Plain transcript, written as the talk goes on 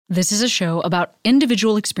This is a show about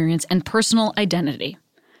individual experience and personal identity.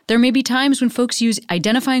 There may be times when folks use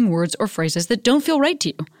identifying words or phrases that don't feel right to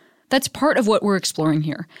you. That's part of what we're exploring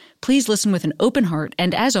here. Please listen with an open heart,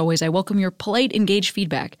 and as always, I welcome your polite, engaged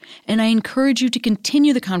feedback, and I encourage you to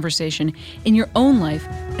continue the conversation in your own life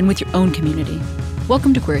and with your own community.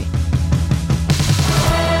 Welcome to Query.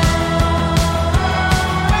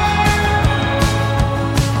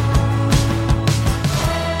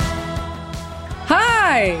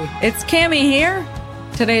 Hi, it's Cami here.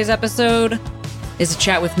 Today's episode is a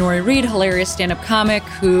chat with Nori Reed, hilarious stand-up comic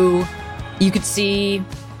who you could see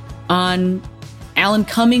on Alan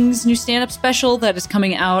Cummings' new stand-up special that is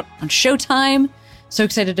coming out on Showtime. So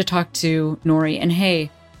excited to talk to Nori. And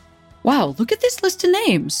hey, wow, look at this list of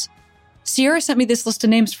names. Sierra sent me this list of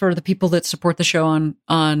names for the people that support the show on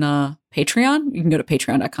Patreon. You can go to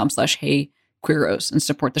patreon.com/heyqueeros and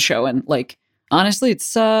support the show. And like, honestly,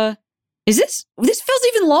 it's this feels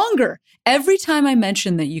even longer. Every time I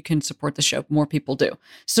mention that you can support the show, more people do.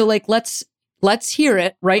 So like, let's hear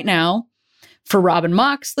it right now for Robin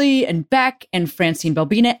Moxley and Beck and Francine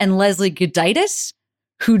Balbina and Leslie Goditis,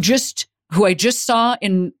 who I just saw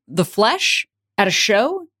in the flesh at a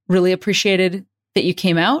show. Really appreciated that you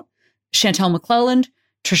came out. Chantel McClelland,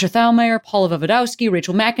 Trisha Thalmeyer, Paula Vovadowski,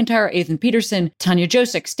 Rachel McIntyre, Ethan Peterson, Tanya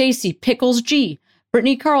Josick, Stacy Pickles G,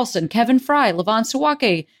 Brittany Carlson, Kevin Fry, Levon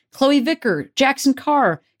Sawake, Chloe Vicker, Jackson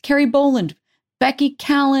Carr, Carrie Boland, Becky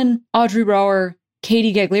Callan, Audrey Rower,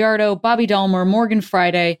 Katie Gagliardo, Bobby Dallmer, Morgan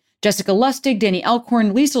Friday, Jessica Lustig, Danny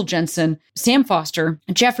Elkhorn, Liesl Jensen, Sam Foster,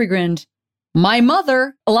 Jeffrey Grind, my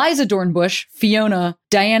mother, Eliza Dornbush, Fiona,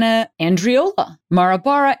 Diana Andriola, Mara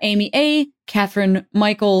Barra, Amy A., Catherine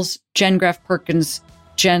Michaels, Jen Graff Perkins,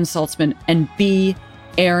 Jen Saltzman, and B.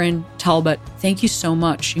 Aaron Talbot. Thank you so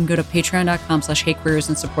much. You can go to patreon.com/heyqueeros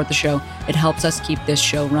and support the show. It helps us keep this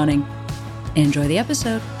show running. Enjoy the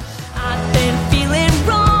episode. I've been feeling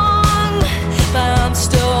wrong, but I'm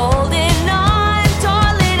still holding on,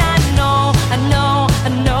 darling. I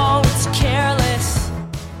know it's careless.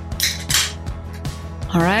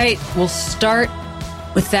 All right, we'll start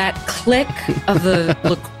with that click of the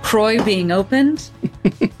LaCroix being opened.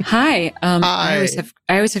 Hi. Hi.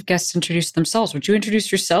 I always have guests introduce themselves. Would you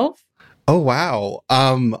introduce yourself? Oh, wow.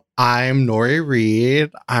 I'm Nori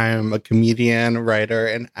Reed. I'm a comedian, writer,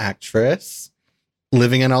 and actress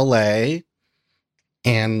living in LA,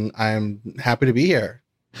 and I'm happy to be here.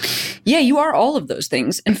 Yeah, you are all of those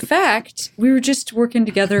things. In fact, we were just working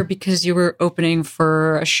together because you were opening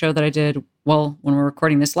for a show that I did, when we're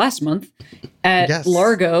recording this last month, at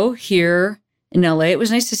Largo here in LA. It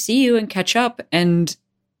was nice to see you and catch up and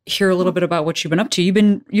hear a little bit about what you've been up to. You've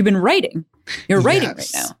been writing. You're writing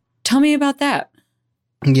right now. Tell me about that.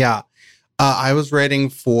 Yeah. I was writing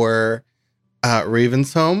for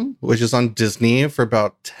Raven's Home, which is on Disney, for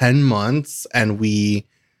about 10 months. And we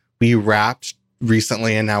wrapped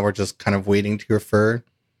recently, and now we're just kind of waiting to hear for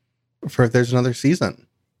if there's another season.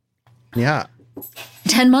 Yeah.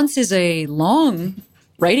 10 months is a long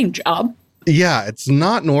writing job. Yeah, it's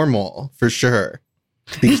not normal for sure.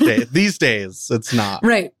 These days, it's not.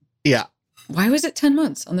 Right. Yeah. Why was it 10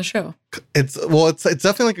 months on the show? It's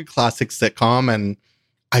definitely like a classic sitcom, and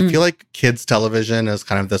I feel like kids television is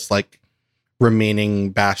kind of this like remaining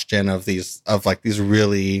bastion of these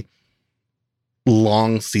really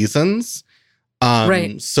long seasons.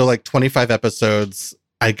 Right. So like 25 episodes,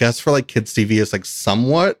 I guess for like kids TV is like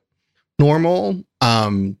somewhat normal.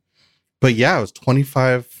 But yeah, it was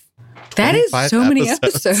 25. That is so many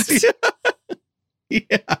episodes.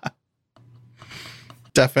 Yeah.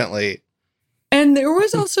 Definitely. And there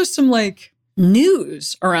was also some like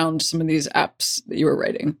news around some of these apps that you were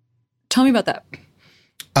writing. Tell me about that.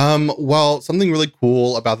 Well, something really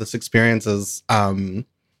cool about this experience is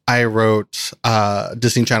I wrote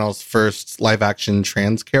Disney Channel's first live action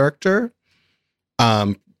trans character.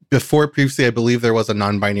 Before previously, I believe there was a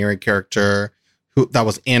non-binary character that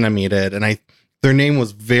was animated, and their name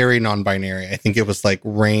was very non-binary. I think it was like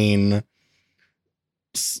Rain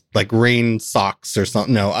Socks or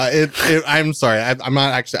something. No, I'm sorry. I'm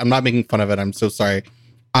not making fun of it. I'm so sorry.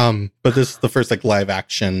 But this is the first like live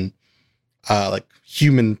action, like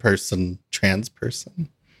human person, trans person.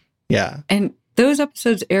 Yeah. And those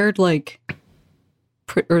episodes aired like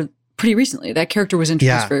pretty recently. That character was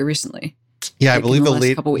introduced very recently. Yeah, like I believe the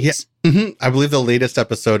last couple weeks. Yeah, I believe the latest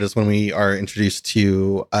episode is when we are introduced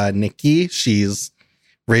to Nikki. She's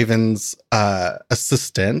Raven's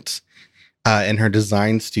assistant in her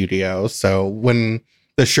design studio. So when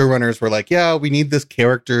the showrunners were like, yeah, we need this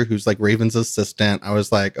character who's like Raven's assistant, I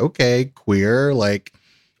was like, okay, queer. Like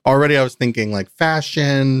already I was thinking like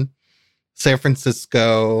fashion, San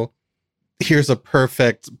Francisco, here's a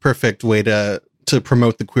perfect way to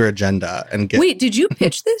promote the queer agenda and get. Wait, did you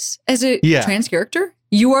pitch this as a Yeah. trans character?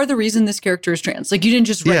 You are the reason this character is trans. Like, you didn't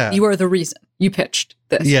just write, Yeah. you are the reason. You pitched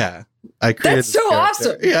this. Yeah, I created. That's this so character.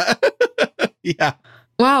 awesome. Yeah, yeah,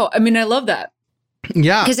 Wow. I mean, I love that.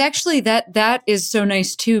 yeah. Because actually that is so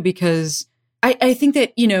nice too, because I think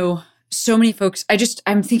that, you know, so many folks,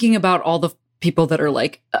 I'm thinking about all the people that are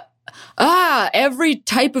like, every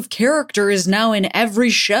type of character is now in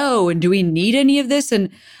every show. And do we need any of this? And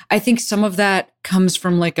I think some of that comes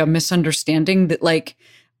from like a misunderstanding that like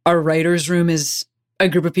our writer's room is a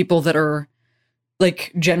group of people that are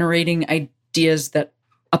like generating ideas that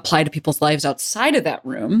apply to people's lives outside of that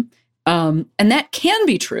room. And that can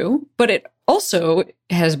be true, but it also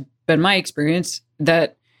has been my experience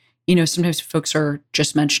that, you know, sometimes folks are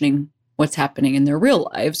just mentioning what's happening in their real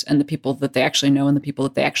lives and the people that they actually know and the people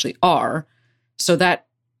that they actually are. So that,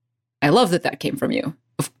 I love that came from you.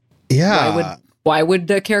 Yeah. Why would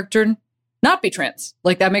the character not be trans?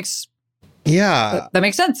 Like that makes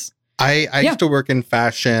sense. I used to work in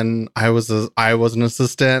fashion. I was an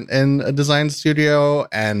assistant in a design studio,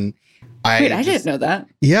 and I didn't know that.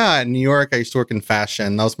 Yeah, in New York, I used to work in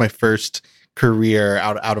fashion. That was my first career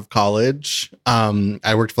out of college.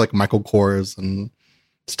 I worked for like Michael Kors and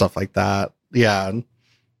stuff like that. Yeah,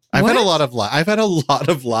 I've had a lot of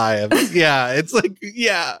lives. Yeah, it's like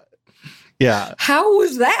yeah. How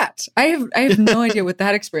was that? I have no idea what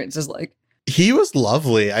that experience is like. He was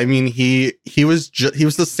lovely. I mean, he was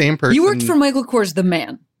the same person. You worked for Michael Kors, the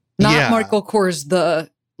man, not Yeah. Michael Kors, the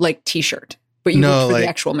like T-shirt, but you worked for the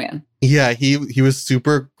actual man. Yeah, he was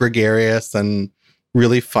super gregarious and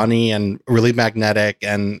really funny and really magnetic,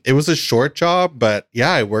 and it was a short job, but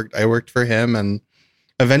yeah, I worked for him, and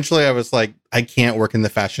eventually I was like, I can't work in the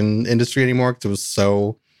fashion industry anymore because it was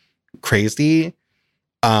so crazy.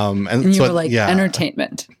 And you so were like,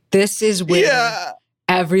 entertainment. This is where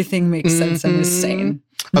everything makes sense and is sane.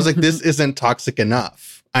 I was like, this isn't toxic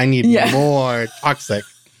enough. I need more toxic.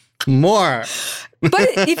 More. But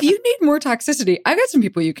if you need more toxicity, I've got some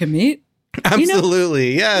people you can meet.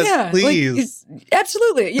 Absolutely. You know? Yes, please.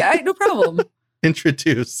 Absolutely. Yeah, no problem.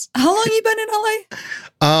 Introduce. How long you been in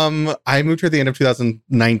LA? I moved here at the end of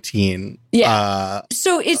 2019. Yeah.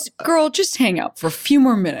 So it's girl, just hang out for a few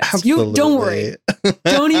more minutes. Absolutely. You don't worry.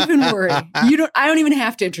 Don't even worry. I don't even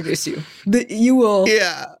have to introduce you. But you will.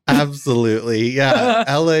 Yeah, absolutely. Yeah.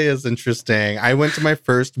 LA is interesting. I went to my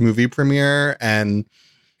first movie premiere, and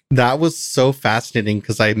that was so fascinating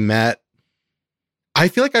because I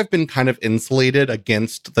feel like I've been kind of insulated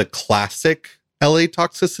against the classic LA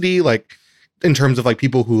toxicity, like in terms of like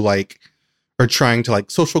people who like are trying to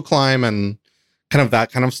like social climb and kind of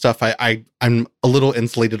that kind of stuff. I'm a little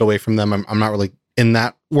insulated away from them. I'm not really in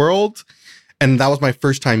that world. And that was my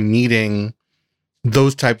first time meeting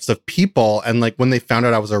those types of people. And like when they found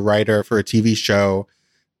out I was a writer for a TV show,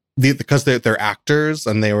 because they're actors,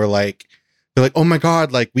 and they're like, oh my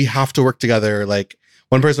God, like we have to work together. Like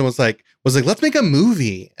one person was like, let's make a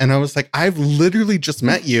movie. And I was like, I've literally just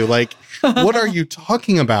met you. Like, what are you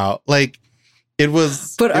talking about? Like, it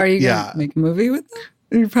was. But are you going to make a movie with them?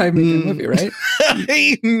 You're probably making a movie, right?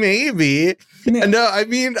 Maybe. Yeah. No, I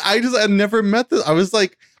mean, I never met this. I was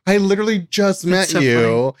like, I literally just met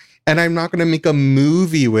you, and I'm not going to make a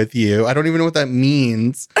movie with you. I don't even know what that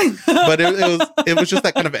means. But it was just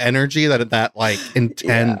that kind of energy, that like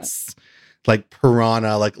intense, like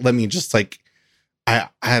piranha. Like, let me just like, that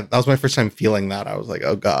was my first time feeling that. I was like,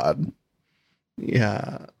 oh God.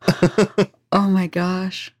 Yeah. Oh my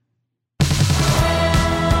gosh.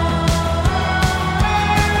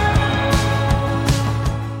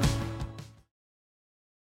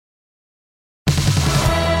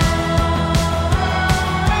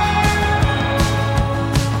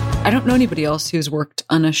 I don't know anybody else who's worked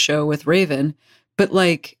on a show with Raven, but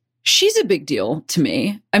like, she's a big deal to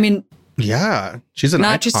me. I mean, yeah, she's an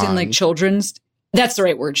icon. Not just in like children's. That's the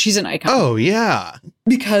right word. She's an icon. Oh, yeah.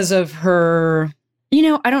 Because of her, you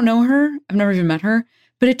know, I don't know her. I've never even met her,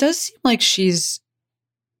 but it does seem like she's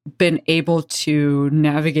been able to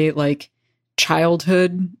navigate like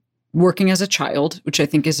childhood, working as a child, which I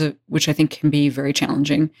think can be very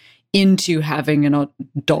challenging, into having an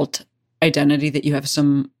adult identity that you have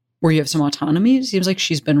where you have some autonomy. It seems like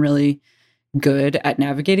she's been really good at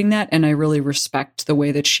navigating that. And I really respect the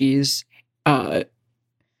way that she's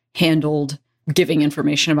handled giving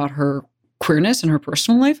information about her queerness and her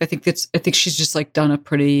personal life. I think she's just like done a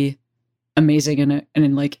pretty amazing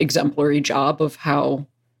and like exemplary job of how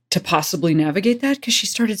to possibly navigate that. Cause she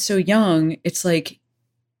started so young. It's like,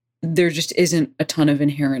 there just isn't a ton of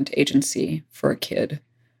inherent agency for a kid.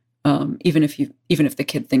 Even if the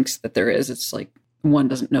kid thinks that there is, it's like, one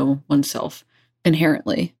doesn't know oneself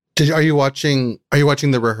inherently. Are you watching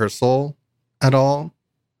The Rehearsal at all?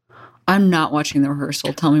 I'm not watching The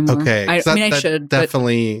Rehearsal. Tell me more. Okay. I mean, I that should.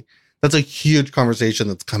 definitely, that's a huge conversation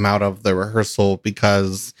that's come out of The Rehearsal,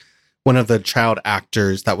 because one of the child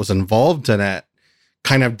actors that was involved in it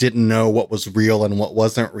kind of didn't know what was real and what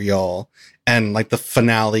wasn't real. And like the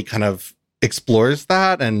finale kind of explores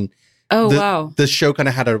that. And wow. this show kind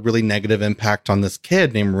of had a really negative impact on this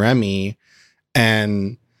kid named Remy.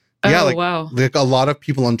 And yeah, like a lot of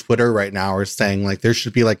people on Twitter right now are saying like there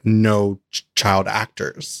should be like no child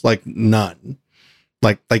actors, like none.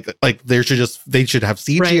 Like they should have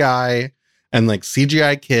CGI, right, and like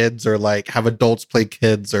CGI kids, or like have adults play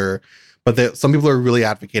kids, but some people are really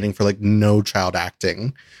advocating for like no child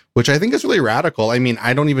acting, which I think is really radical. I mean,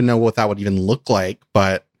 I don't even know what that would even look like,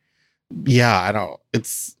 but yeah,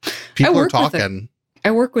 people are talking.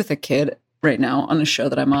 I work with a kid right now on a show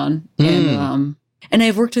that I'm on, and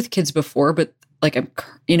I've worked with kids before, but like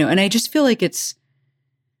and I just feel like it's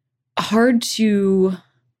hard to.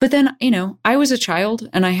 But then, I was a child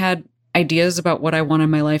and I had ideas about what I wanted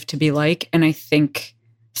my life to be like, and I think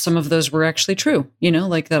some of those were actually true.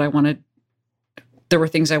 Like that there were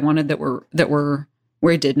things I wanted that were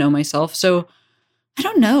where I did know myself. So I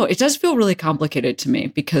don't know. It does feel really complicated to me,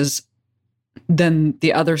 because then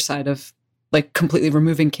the other side of like completely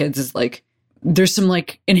removing kids is like, there's some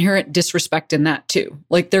like inherent disrespect in that too.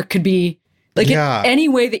 Like there could be like any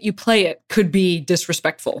way that you play it could be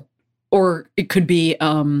disrespectful, or it could be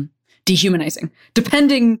dehumanizing,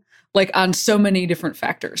 depending like on so many different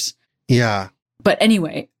factors. Yeah. But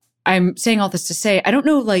anyway, I'm saying all this to say, I don't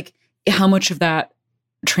know like how much of that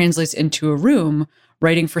translates into a room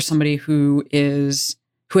writing for somebody who has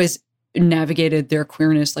navigated their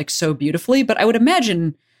queerness like so beautifully. But I would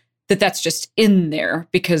imagine that that's just in there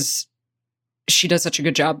because she does such a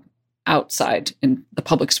good job outside in the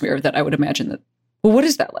public sphere that I would imagine that. Well, what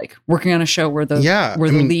is that like working on a show where the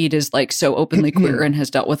lead is like so openly queer and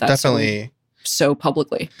has dealt with that definitely so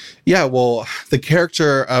publicly? Yeah, well, the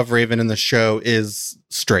character of Raven in the show is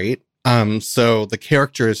straight. So the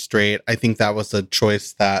character is straight. I think that was a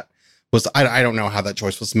choice that was, I don't know how that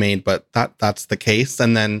choice was made, but that's the case.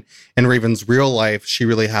 And then in Raven's real life, she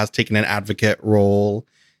really has taken an advocate role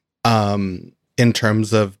in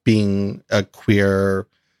terms of being a queer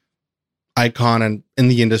icon in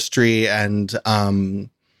the industry. And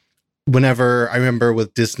whenever I remember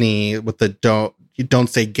with Disney, with the don't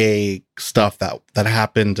say gay stuff that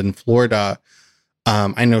happened in Florida,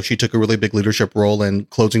 I know she took a really big leadership role in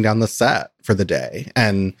closing down the set for the day,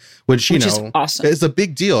 and which is awesome. Is a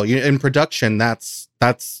big deal. In production, that's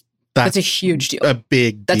a huge deal. A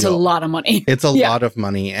big deal. That's a lot of money. It's a lot of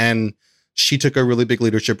money, and she took a really big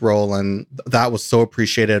leadership role, and that was so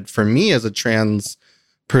appreciated for me as a trans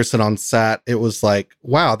person on set. It was like,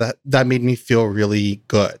 wow, that made me feel really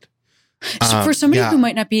good. So for somebody who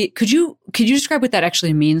might not be, could you describe what that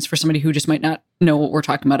actually means for somebody who just might not know what we're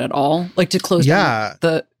talking about at all? Like to close down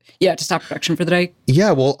to stop production for the day?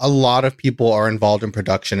 Yeah, well, a lot of people are involved in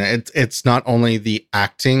production. It's not only the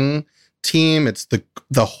acting team, it's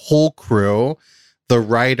the whole crew, the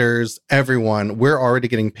writers, everyone. We're already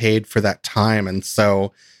getting paid for that time. And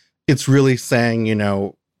so it's really saying,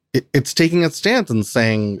 it's taking a stance and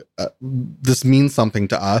saying this means something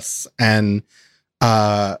to us. And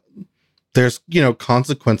there's,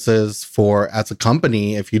 consequences as a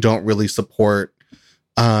company if you don't really support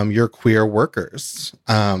your queer workers.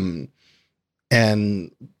 And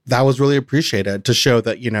that was really appreciated to show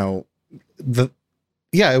that,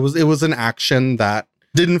 it was an action that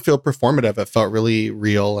didn't feel performative. It felt really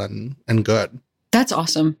real and good. That's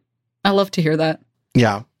awesome. I love to hear that.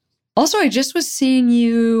 Yeah. Also, I just was seeing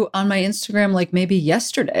you on my Instagram like maybe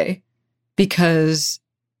yesterday because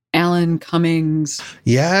Alan Cummings.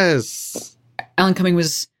 Yes. Alan Cummings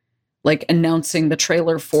was like announcing the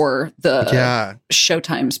trailer for the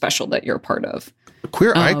Showtime special that you're a part of.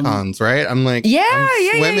 Queer icons, right? I'm like, yeah.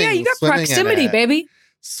 You got proximity, baby.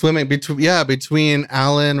 Swimming between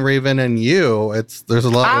Alan, Raven, and you. There's a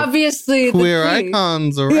lot obviously of queer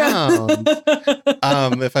icons around.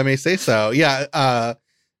 If I may say so. Yeah.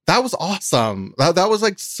 That was awesome. That was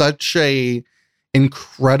like such a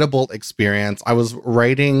incredible experience. I was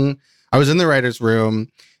in the writer's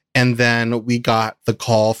room, and then we got the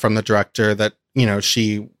call from the director that,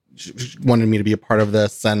 she wanted me to be a part of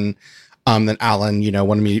this. And then Alan,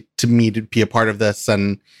 wanted me to be a part of this.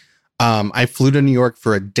 And I flew to New York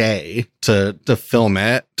for a day to film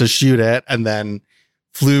it, to shoot it, and then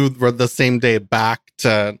flew the same day back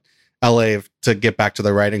to LA to get back to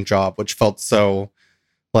the writing job, which felt so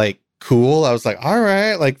like cool. I was like, all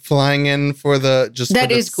right, like flying in for the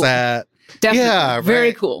cool. set. Definitely. Yeah, Very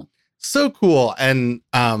right. cool. So cool. And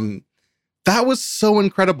that was so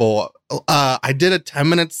incredible. I did a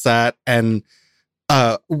 10-minute set, and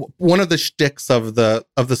one of the shticks of the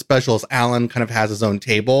special is Alan kind of has his own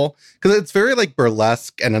table, because it's very like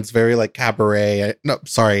burlesque and it's very like cabaret. No,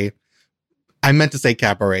 sorry, I meant to say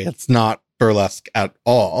cabaret. It's not burlesque at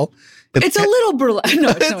all. It's a little burlesque. No,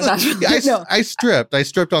 it's not. No. I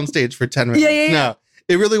stripped on stage for 10 minutes. Yeah. No,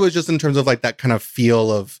 it really was just in terms of like that kind of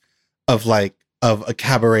feel of a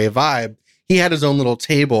cabaret vibe. He had his own little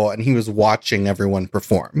table and he was watching everyone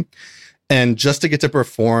perform. And just to get to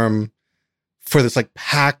perform for this like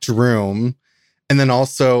packed room, and then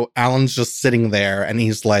also Alan's just sitting there and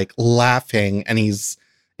he's like laughing and he's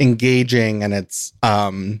engaging, and it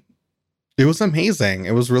was amazing.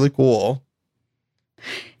 It was really cool.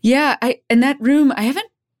 Yeah, in that room, I haven't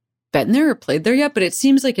been there or played there yet, but it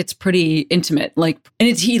seems like it's pretty intimate. Like,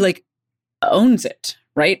 and he like owns it,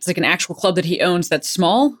 right? It's like an actual club that he owns that's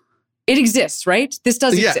small. It exists, right? This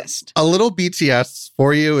does exist. A little BTS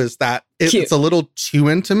for you is that it's a little too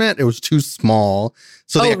intimate. It was too small.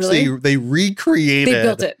 So they they recreated. They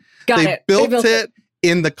built it. They built it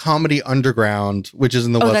in the Comedy Underground, which is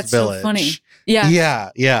in the West Village. So funny. Yeah.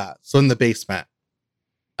 Yeah. So in the basement.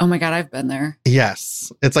 Oh my God, I've been there.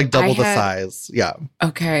 Yes. It's like double the size. Yeah.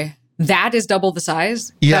 Okay. That is double the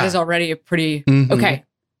size? Yeah. That is already a pretty... Mhm. Okay.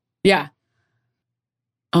 Yeah.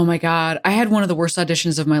 Oh my God. I had one of the worst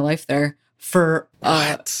auditions of my life there for...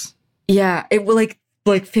 What? Yeah. It was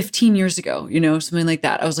like 15 years ago, something like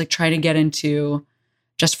that. I was like trying to get into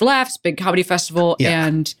Just for Laughs, big comedy festival. Yeah.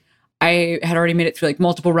 And I had already made it through like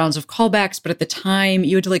multiple rounds of callbacks. But at the time,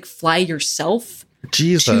 you had to like fly yourself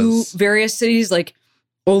Jesus. to various cities. Like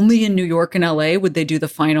only in New York and LA would they do the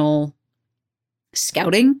final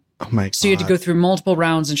scouting. Oh my God. So you had to go through multiple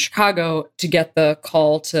rounds in Chicago to get the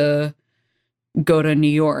call to go to New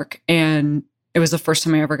York. And it was the first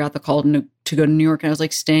time I ever got the call to go to New York. And I was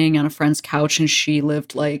like staying on a friend's couch, and she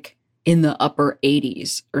lived like in the upper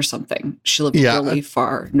 80s or something. She lived really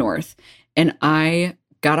far north. And I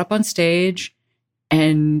got up on stage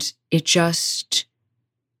and it just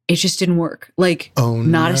didn't work. Like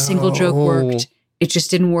not a single joke worked. It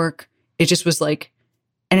just didn't work. It just was like,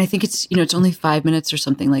 and I think it's, it's only 5 minutes or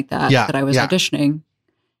something like that that I was auditioning.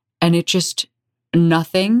 And it just,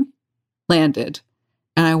 nothing landed.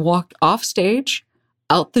 And I walked off stage,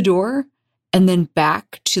 out the door, and then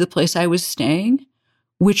back to the place I was staying,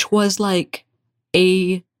 which was like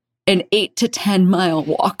an 8 to 10 mile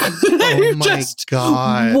walk. Oh my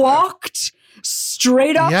God. Walked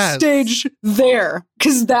straight off stage there,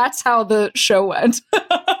 because that's how the show went.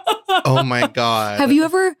 Oh my God. Have you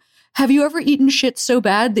ever eaten shit so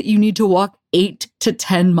bad that you need to walk 8 to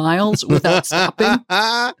 10 miles without stopping?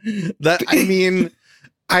 I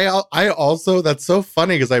also, that's so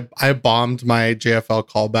funny because I bombed my JFL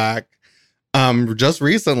callback just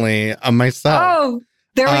recently myself. Oh,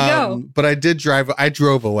 there we go. But I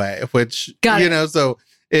drove away, which, so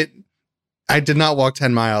I did not walk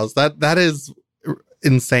 10 miles. That is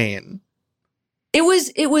insane. It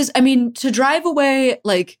was, I mean, to drive away,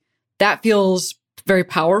 like, that feels very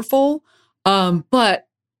powerful. But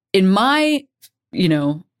in my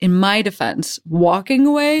defense, walking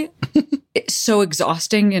away, it's so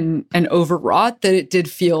exhausting and overwrought that it did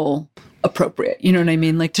feel appropriate. You know what I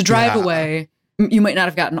mean? Like to drive away, you might not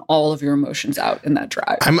have gotten all of your emotions out in that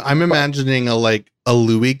drive. I'm imagining a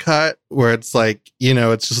Louis cut where it's like,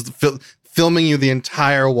 it's just filming you the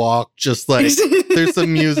entire walk, just like there's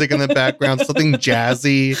some music in the background, something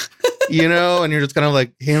jazzy, and you're just kind of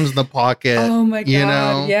like hands in the pocket. Oh my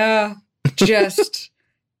God. Yeah. Just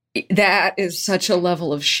that is such a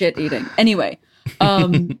level of shit eating. Anyway,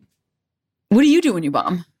 what do you do when you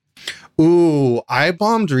bomb? Ooh, I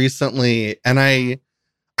bombed recently and I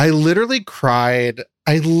literally cried.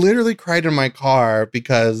 I literally cried in my car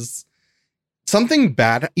because something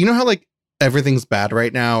bad, you know how like everything's bad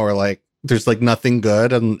right now, or like there's like nothing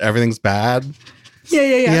good and everything's bad?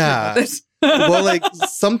 Yeah. Well, like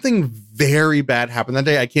something very bad happened that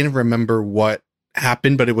day. I can't even remember what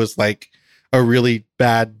happened, but it was like a really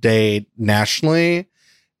bad day nationally.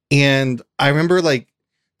 And I remember like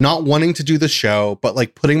not wanting to do the show, but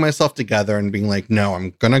like putting myself together and being like, no,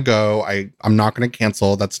 I'm going to go. I'm not going to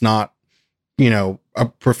cancel. That's not, a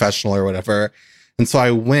professional or whatever. And so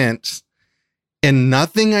I went, and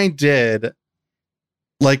nothing I did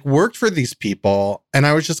like worked for these people. And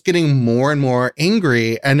I was just getting more and more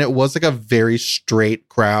angry. And it was like a very straight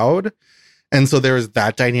crowd. And so there was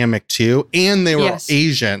that dynamic too. And they were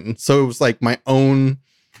Asian. So it was like my own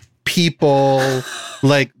people,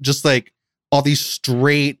 like just like all these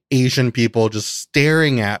straight Asian people just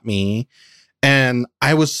staring at me. And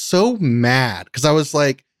I was so mad because I was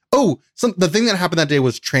like, oh, the thing that happened that day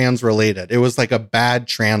was trans related. It was like a bad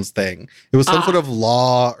trans thing. It was some sort of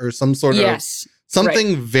law or some sort of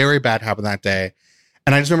something very bad happened that day.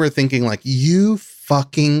 And I just remember thinking like, you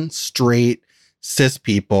fucking straight cis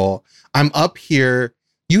people, I'm up here.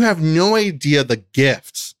 You have no idea the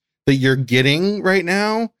gifts that you're getting right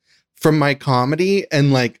now from my comedy.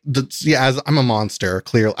 And like, as I'm a monster,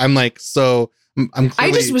 clearly. I'm like, so I'm clearly,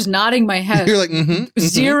 I just was nodding my head. You're like, mm-hmm,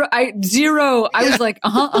 zero. I was like,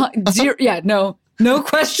 zero. Yeah, no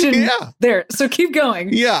question there. So keep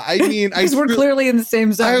going. Yeah, I mean, because we're clearly in the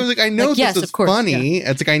same zone. I was like, I know this is funny.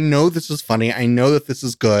 Yeah. It's like, I know this is funny. I know that this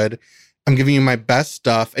is good. I'm giving you my best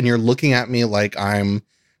stuff, and you're looking at me like I'm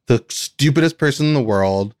the stupidest person in the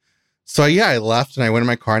world. So yeah, I left and I went in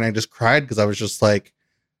my car and I just cried because I was just like,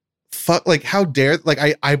 fuck, like how dare, like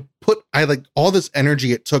I like all this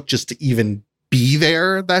energy it took just to even be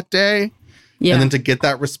there that day. Yeah. And then to get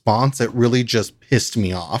that response, it really just pissed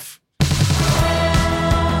me off.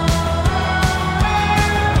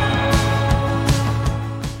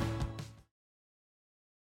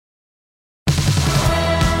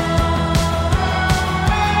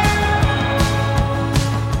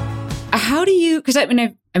 How do you, because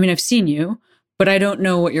I've seen you, but I don't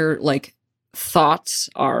know what your like thoughts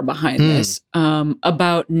are behind this,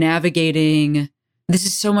 about navigating. This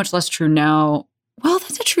is so much less true now. Well,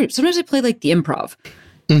 that's not true. Sometimes I play like the improv,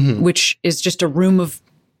 which is just a room of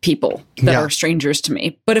people that are strangers to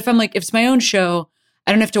me. But if it's my own show,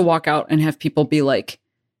 I don't have to walk out and have people be like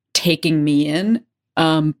taking me in.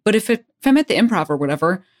 But if I'm at the improv or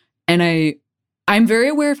whatever, and I'm very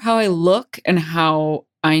aware of how I look and how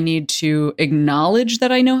I need to acknowledge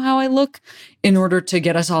that I know how I look in order to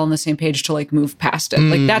get us all on the same page to like move past it.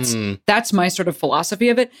 Like that's my sort of philosophy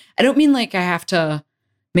of it. I don't mean like I have to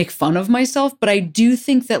make fun of myself, but I do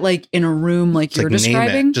think that like in a room like you're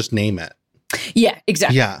describing, just name it. Yeah,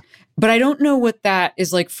 exactly. Yeah. But I don't know what that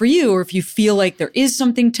is like for you, or if you feel like there is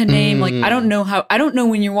something to name. Like, I don't know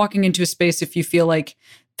when you're walking into a space, if you feel like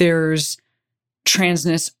there's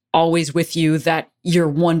transness always with you that you're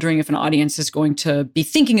wondering if an audience is going to be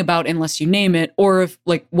thinking about unless you name it, or if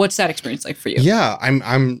like, what's that experience like for you? Yeah,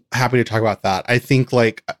 I'm happy to talk about that. I think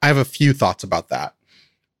like I have a few thoughts about that.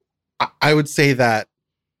 I would say that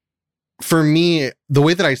for me, the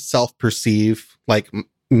way that I self-perceive like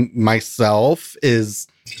myself is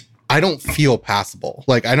I don't feel passable.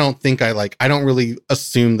 Like, I don't think I don't really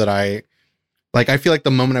assume that I feel like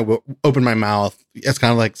the moment I open my mouth, it's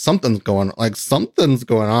kind of like something's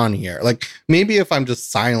going on here. Like maybe if I'm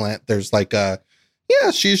just silent, there's like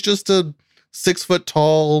she's just a 6 foot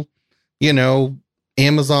tall,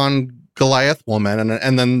 Amazon Goliath woman.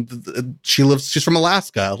 And then she's from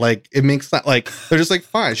Alaska. Like it makes that like, they're just like,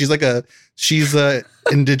 fine. She's a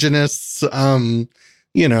indigenous,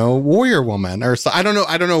 warrior woman or so. I don't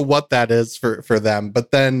know what that is for them,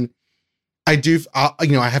 but then I do, I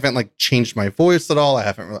haven't like changed my voice at all. I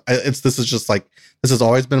haven't, this has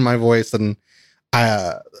always been my voice. And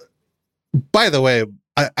by the way,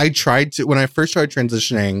 I tried to, when I first started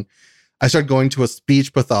transitioning, I started going to a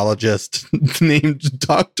speech pathologist named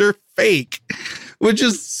Dr. Fake, which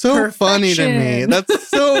is so funny to me. That's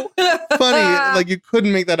so funny. Like you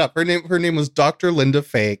couldn't make that up. Her name was Dr. Linda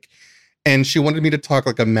Fake. And she wanted me to talk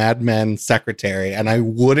like a Mad Men secretary. And I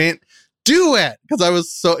wouldn't do it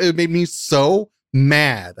because it made me so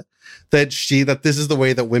mad that this is the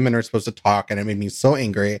way that women are supposed to talk, and it made me so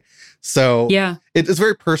angry. So yeah, it's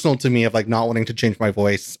very personal to me of like not wanting to change my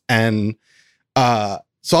voice, and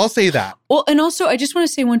so I'll say that. Well, and also I just want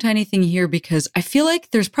to say one tiny thing here, because I feel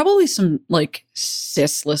like there's probably some like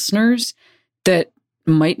cis listeners that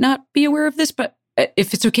might not be aware of this, but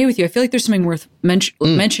if it's okay with you, I feel like there's something worth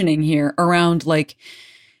mentioning here around like,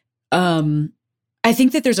 I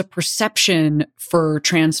think that there's a perception for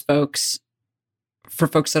trans folks, for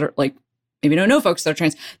folks that are like, maybe don't know folks that are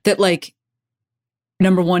trans, that like,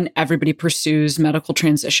 number one, everybody pursues medical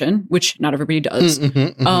transition, which not everybody does.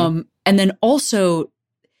 And then also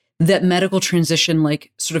that medical transition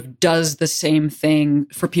like sort of does the same thing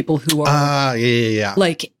for people who are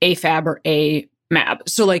like AFAB or AMAB.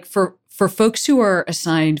 So like for folks who are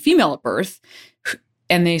assigned female at birth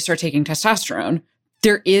and they start taking testosterone,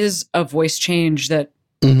 there is a voice change that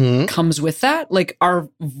comes with that. Like our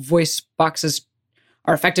voice boxes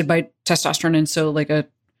are affected by testosterone. And so like a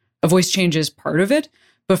voice change is part of it.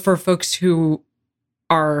 But for folks who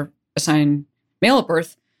are assigned male at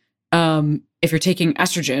birth, if you're taking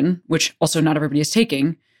estrogen, which also not everybody is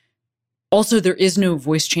taking, also there is no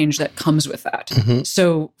voice change that comes with that.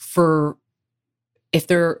 So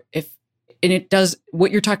it does, what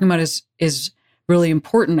you're talking about is really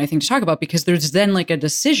important, I think, to talk about, because there's then like a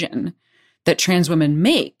decision that trans women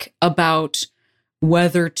make about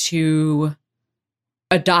whether to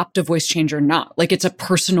adopt a voice change or not. Like it's a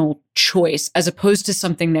personal choice as opposed to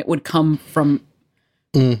something that would come from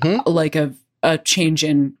like a change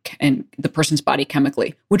in the person's body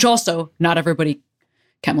chemically, which also not everybody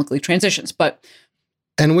chemically transitions, but.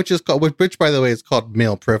 And which by the way is called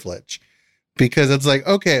male privilege, because it's like,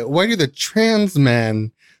 okay, why do the trans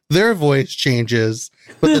men, their voice changes,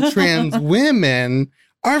 but the trans women,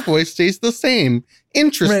 our voice stays the same?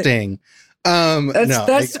 Interesting. Right.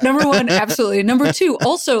 That's number one. Absolutely. Number two,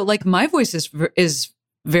 also like my voice is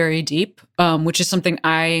very deep, which is something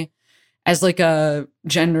I, as like a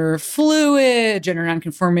gender fluid, gender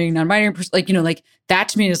nonconforming, non-binary person, like, you know, like that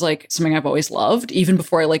to me is like something I've always loved. Even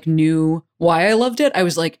before I like knew why I loved it, I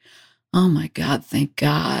was like, oh my God, thank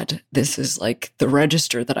God. This is like the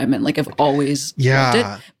register that I'm in. Like I've always loved it.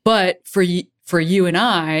 But for you and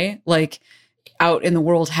I, like out in the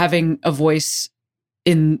world, having a voice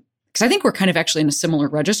in, because I think we're kind of actually in a similar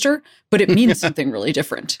register, but it means something really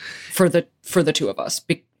different for the two of us.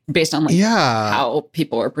 Based on like how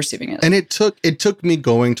people are perceiving it. And it took me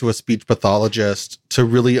going to a speech pathologist to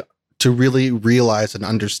really realize and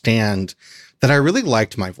understand that I really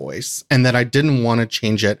liked my voice and that I didn't want to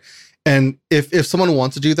change it. And if someone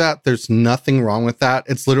wants to do that, there's nothing wrong with that.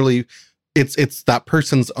 It's literally it's that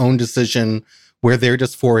person's own decision where their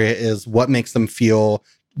dysphoria is what makes them feel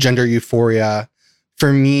gender euphoria.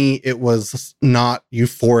 For me, it was not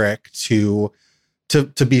euphoric to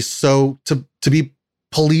be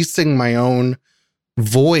policing my own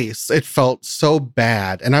voice. It felt so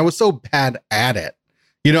bad. And I was so bad at it.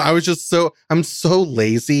 You know, I'm so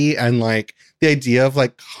lazy, and like the idea of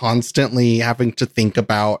like constantly having to think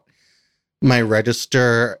about my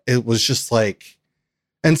register, it was just like,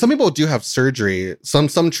 and some people do have surgery. Some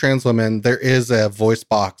trans women, there is a voice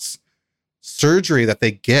box surgery that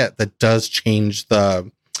they get that does change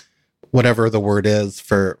the, whatever the word is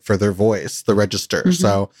for their voice, the register. Mm-hmm.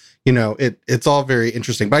 So, you know, it's all very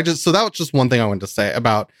interesting. But so that was just one thing I wanted to say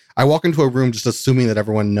about, I walk into a room just assuming that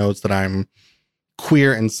everyone knows that I'm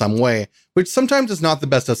queer in some way, which sometimes is not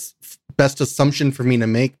the best assumption for me to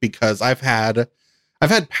make, because I've had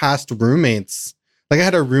past roommates. Like I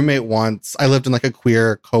had a roommate once, I lived in like a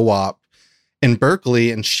queer co-op in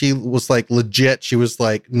Berkeley, and she was like legit. She was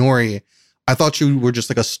like, Nori, I thought you were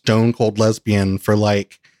just like a stone cold lesbian for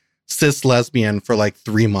like cis lesbian for like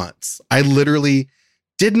 3 months. I literally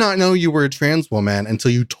did not know you were a trans woman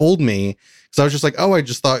until you told me. Because I was just like, oh, I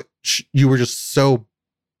just thought you were just so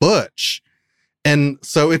butch. And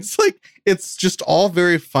so it's like, it's just all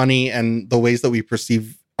very funny, and the ways that we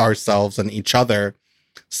perceive ourselves and each other.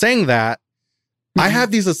 Saying that, I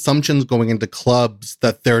have these assumptions going into clubs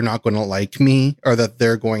that they're not going to like me, or that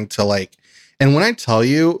they're going to like. And when I tell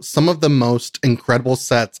you, some of the most incredible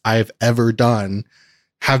sets I've ever done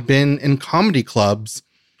have been in comedy clubs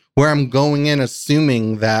where I'm going in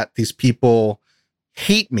assuming that these people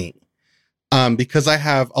hate me, because I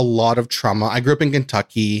have a lot of trauma. I grew up in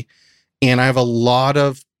Kentucky, and I have a lot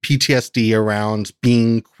of PTSD around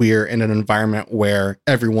being queer in an environment where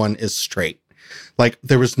everyone is straight. Like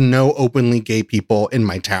there was no openly gay people in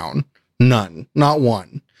my town. None, not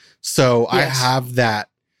one. So yes. I have that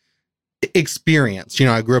experience. You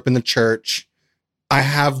know, I grew up in the church. I've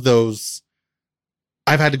had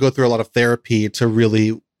to go through a lot of therapy to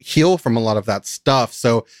really heal from a lot of that stuff.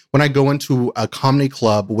 So when I go into a comedy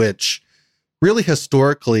club, which really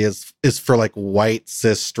historically is for like white,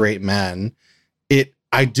 cis, straight men,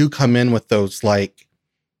 I do come in with those like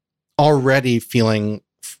already feeling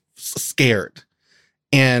scared.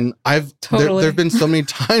 And there've been so many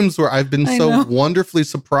times where I've been so wonderfully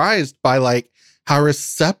surprised by like how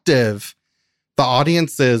receptive the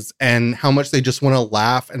audience is, and how much they just want to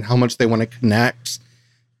laugh, and how much they want to connect.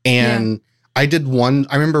 And I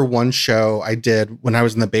remember one show I did when I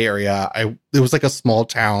was in the Bay Area. It was like a small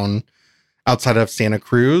town outside of Santa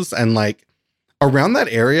Cruz, and like around that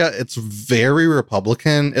area, it's very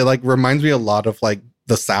Republican. It like reminds me a lot of like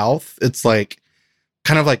the South. It's like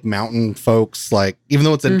kind of like mountain folks, like even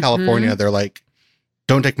though it's in California, they're like,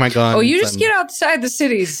 don't take my guns. Oh, you just get outside the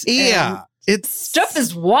cities. Yeah. Stuff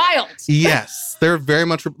is wild. Yes. They're very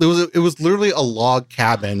much, it was literally a log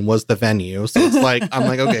cabin was the venue. So it's like, I'm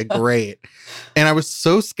like, okay, great. And I was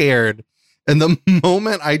so scared. And the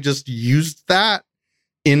moment I just used that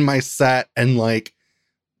in my set and like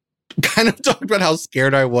kind of talked about how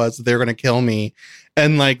scared I was that they were going to kill me.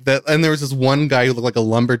 And like that, and there was this one guy who looked like a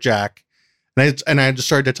lumberjack. And I just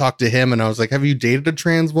started to talk to him, and I was like, have you dated a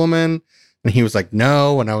trans woman? And he was like,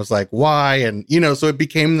 no. And I was like, why? And, you know, so it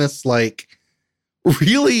became this like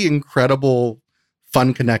really incredible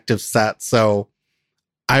fun connective set. So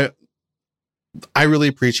I really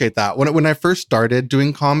appreciate that. When I first started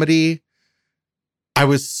doing comedy, I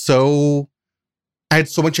had so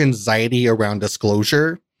much anxiety around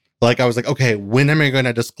disclosure. Like I was like, okay, when am I going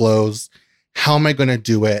to disclose? How am I going to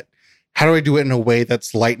do it? How do I do it in a way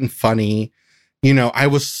that's light and funny? You know, I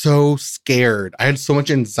was so scared. I had so much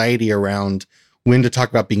anxiety around when to talk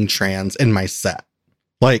about being trans in my set.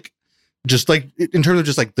 Like, just like in terms of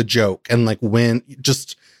just like the joke and like when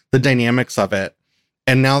just the dynamics of it.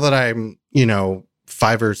 And now that I'm,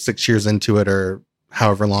 5 or 6 years into it or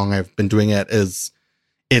however long I've been doing it, it's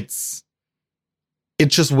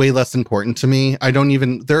just way less important to me.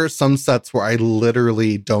 There are some sets where I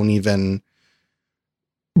literally don't even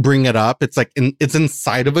bring it up. It's like, it's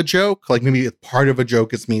inside of a joke. Like maybe part of a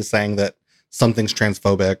joke is me saying that something's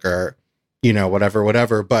transphobic or,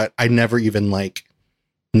 whatever. But I never even like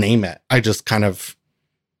name it. I just kind of,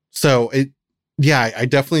 I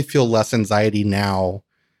definitely feel less anxiety now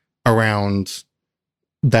around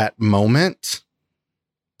that moment.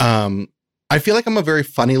 I feel like I'm a very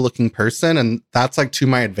funny looking person, and that's like to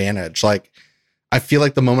my advantage. Like, I feel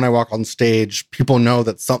like the moment I walk on stage, people know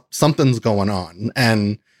that something's going on,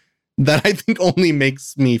 and that I think only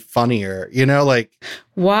makes me funnier, like.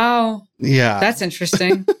 Wow. Yeah. That's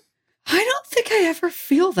interesting. I don't think I ever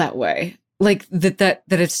feel that way. Like that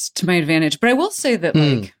it's to my advantage. But I will say that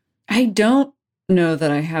like, I don't know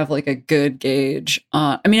that I have like a good gauge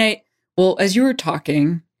on, as you were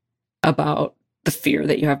talking about the fear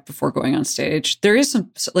that you have before going on stage, there is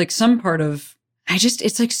some part of,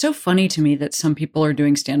 it's like so funny to me that some people are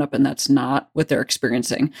doing stand-up and that's not what they're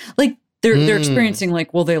experiencing. Like they're experiencing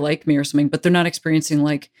like, will they like me or something, but they're not experiencing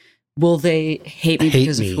like, will they hate me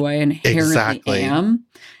because of who I inherently am?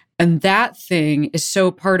 And that thing is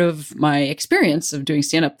so part of my experience of doing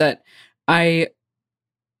stand-up that I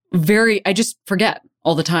just forget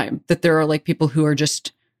all the time that there are like people who are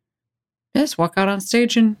just walk out on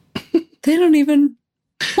stage and they don't even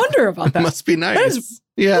wonder about that. It must be nice. That is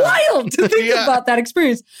wild to think about that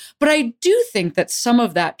experience. But I do think that some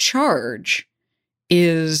of that charge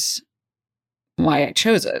is why I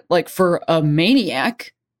chose it. Like for a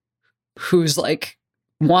maniac who's like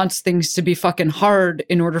wants things to be fucking hard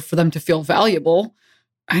in order for them to feel valuable,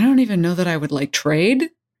 I don't even know that I would like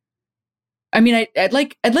trade. I'd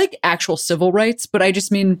like actual civil rights, but I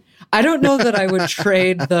just mean, I don't know that I would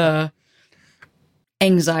trade the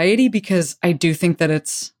anxiety because I do think that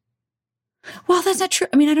it's, well, that's not true.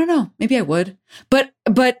 I don't know. Maybe I would, but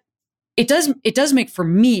it does make for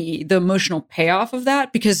me the emotional payoff of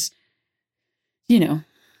that because,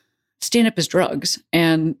 stand up is drugs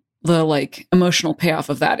and the like emotional payoff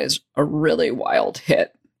of that is a really wild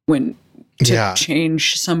hit when to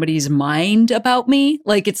change somebody's mind about me.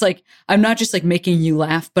 Like, it's like, I'm not just like making you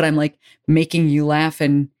laugh, but I'm like making you laugh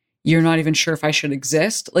and you're not even sure if I should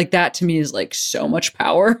exist. Like that to me is like so much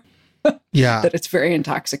power. Yeah. That it's very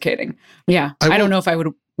intoxicating. Yeah. I don't know if I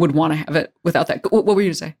would want to have it without that. What were you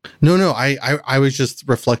to say? No. I was just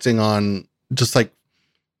reflecting on just like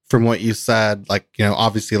from what you said, like,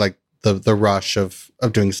 obviously like the rush of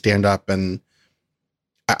doing stand up. And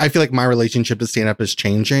I feel like my relationship to stand up is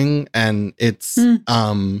changing and it's,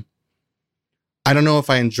 I don't know if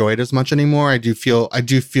I enjoy it as much anymore. I do feel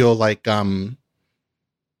like,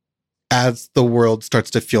 as the world starts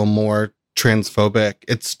to feel more transphobic,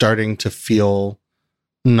 it's starting to feel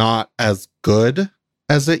not as good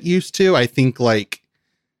as it used to. I think like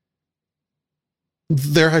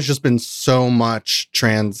there has just been so much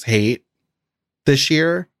trans hate this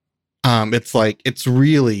year. It's like, it's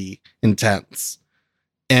really intense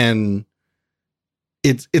and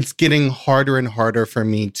it's getting harder and harder for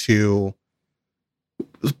me to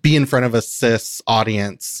be in front of a cis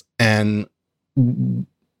audience and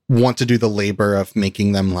want to do the labor of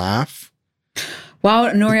making them laugh.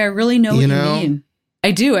 Wow, Nori, I really know what you mean.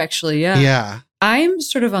 I do actually, yeah. Yeah. I'm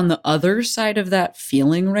sort of on the other side of that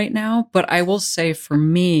feeling right now, but I will say for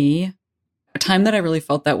me, a time that I really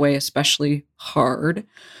felt that way, especially hard,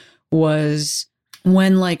 was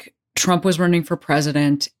when like Trump was running for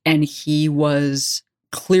president and he was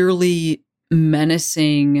clearly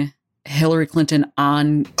menacing Hillary Clinton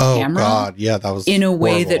on camera. Oh God, yeah, that was in a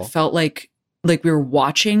way horrible. that felt like we were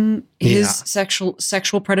watching his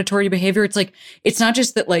sexual predatory behavior. It's like, it's not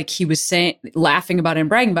just that like he was laughing about it and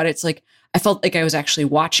bragging about it. It's like, I felt like I was actually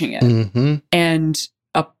watching it and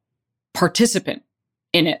a participant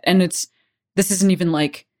in it. And this isn't even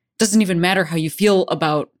like, doesn't even matter how you feel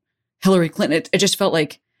about Hillary Clinton. It just felt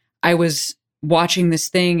like I was watching this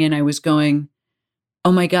thing and I was going,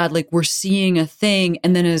 oh my God, like we're seeing a thing.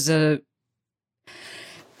 And then and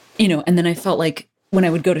then I felt like when I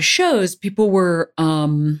would go to shows, people were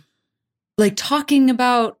like talking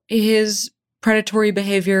about his predatory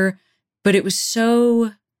behavior, but it was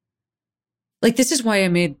so like, this is why I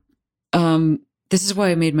made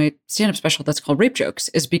my stand-up special that's called Rape Jokes,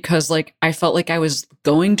 is because like I felt like I was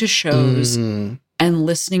going to shows and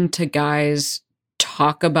listening to guys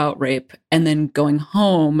talk about rape and then going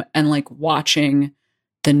home and like watching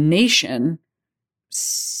the nation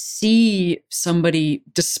see somebody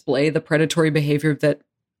display the predatory behavior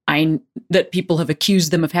that people have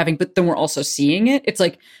accused them of having, but then we're also seeing it. It's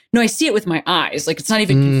like, no, I see it with my eyes. Like, it's not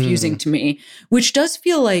even confusing to me, which does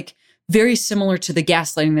feel like very similar to the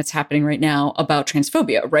gaslighting that's happening right now about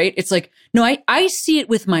transphobia, right? It's like, no, I see it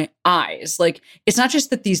with my eyes. Like, it's not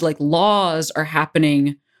just that these like laws are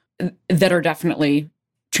happening that are definitely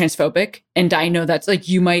transphobic. And I know that's like,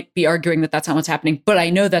 you might be arguing that that's not what's happening, but I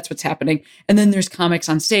know that's what's happening. And then there's comics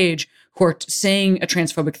on stage who are saying a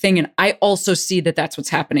transphobic thing. And I also see that that's what's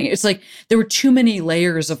happening. It's like, there were too many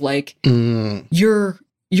layers of like, you're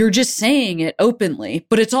just saying it openly,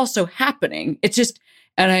 but it's also happening. It's just,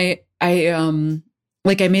 and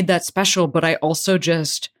I made that special, but I also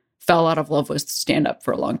just fell out of love with stand-up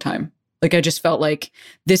for a long time. Like, I just felt like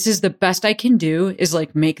this is the best I can do, is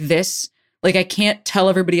like make this, like, I can't tell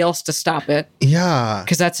everybody else to stop it. Yeah.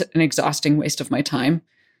 Because that's an exhausting waste of my time.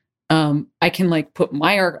 I can like put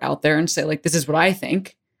my art out there and say like, this is what I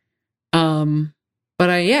think. But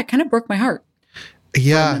it kind of broke my heart.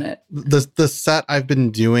 Yeah. For a minute. The set I've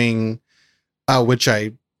been doing, which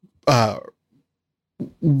I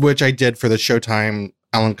did for the Showtime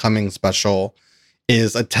Alan Cumming special,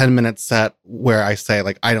 is a 10-minute set where I say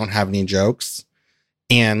like, I don't have any jokes.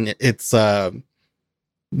 And it's that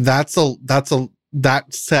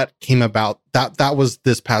set came about, that was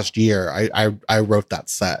this past year. I wrote that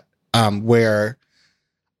set where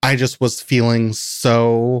I just was feeling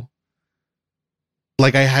so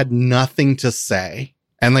like I had nothing to say,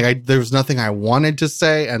 and like there was nothing I wanted to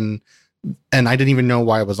say, and I didn't even know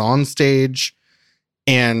why I was on stage.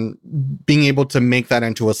 And being able to make that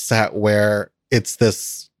into a set where it's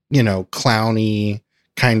this, you know, clowny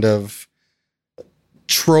kind of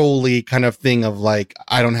trolly kind of thing of like,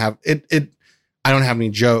 I don't have any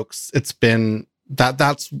jokes. It's been that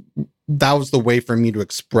was the way for me to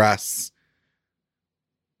express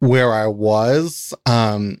where I was.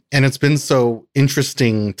 And it's been so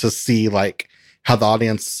interesting to see like how the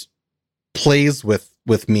audience plays with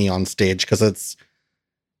me on stage, because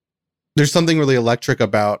there's something really electric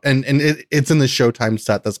about, and it's in the Showtime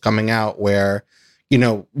set that's coming out where, you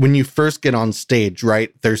know, when you first get on stage,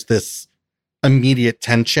 right, there's this immediate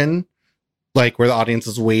tension, like where the audience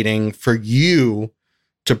is waiting for you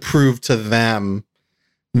to prove to them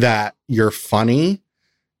that you're funny.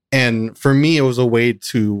 And for me, it was a way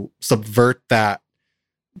to subvert that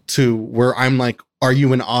to where I'm like, are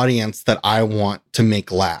you an audience that I want to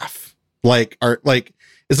make laugh? Like,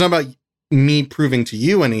 it's not about me proving to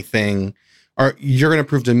you anything, or you're going to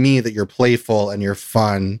prove to me that you're playful and you're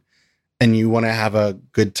fun and you want to have a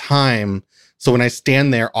good time. So when I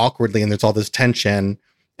stand there awkwardly and there's all this tension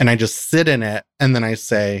and I just sit in it and then I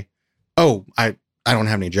say, oh, I don't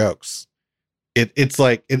have any jokes. It's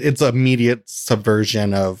like, it's immediate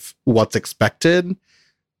subversion of what's expected.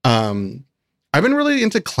 I've been really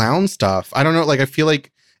into clown stuff. I don't know. Like, I feel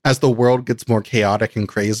like as the world gets more chaotic and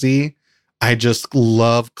crazy, I just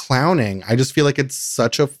love clowning. I just feel like it's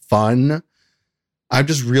such a fun. I've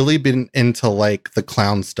just really been into like the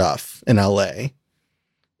clown stuff in LA.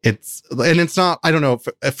 It's not, I don't know,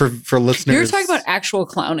 for listeners. You're talking about actual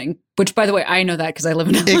clowning, which, by the way, I know that because I live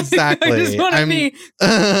in LA. Exactly. I just want to be.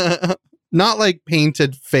 Not like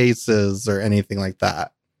painted faces or anything like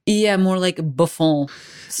that. Yeah, more like Buffon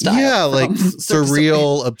style. Yeah, like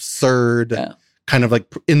surreal, absurd, kind of like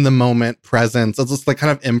in the moment presence. It's just like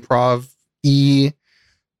kind of improv-y.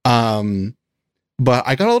 But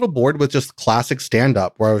I got a little bored with just classic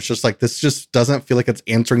stand-up where I was just like, this just doesn't feel like it's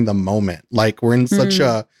answering the moment. Like, we're in such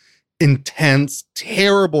a intense,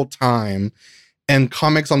 terrible time. And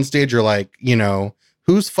comics on stage are like, you know,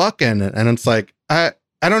 who's fucking? And it's like, I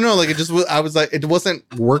don't know. Like, it just was, I was like, it wasn't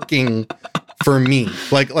working for me.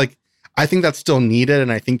 Like, I think that's still needed.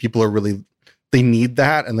 And I think people are really, they need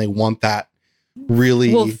that and they want that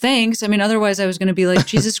really. Well, thanks. I mean, otherwise I was going to be like,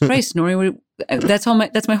 Jesus Christ, Nori, that's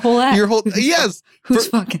my whole act. Your whole, yes. Who's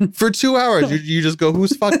fucking? For 2 hours, you just go,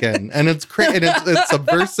 who's fucking? And it's crazy. And it's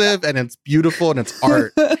subversive and it's beautiful and it's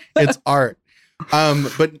art. It's art.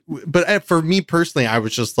 But for me personally, I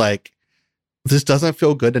was just like, this doesn't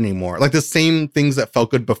feel good anymore. Like, the same things that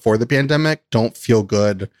felt good before the pandemic don't feel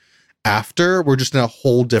good after. We're just in a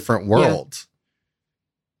whole different world.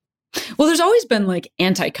 Well, there's always been like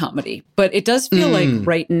anti-comedy, but it does feel like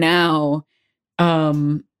right now,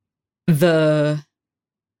 the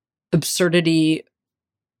absurdity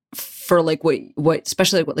for like what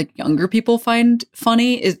especially like what like younger people find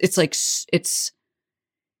funny is it's like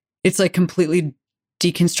completely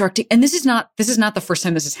deconstructing. And this is not the first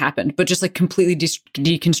time this has happened, but just like completely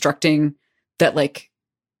deconstructing that like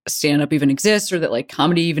stand-up even exists, or that like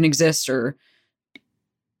comedy even exists, or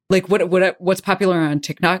like what's popular on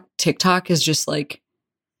TikTok is just like,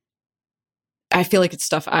 I feel like it's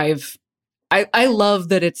stuff I love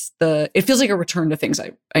that it feels like a return to things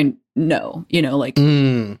I know, like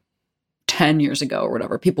 10 years ago or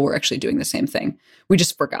whatever, people were actually doing the same thing. We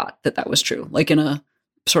just forgot that was true. Like in a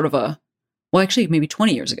sort of actually maybe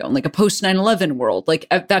 20 years ago, in like a post 9/11 world, like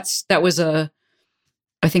that was I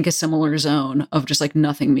think a similar zone of just like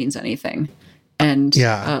nothing means anything. And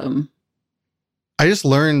I just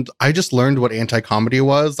learned what anti-comedy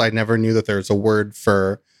was. I never knew that there's a word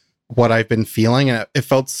for what I've been feeling. And it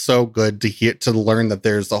felt so good to learn that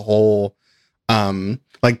there's a whole,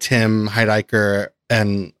 like Tim Heidecker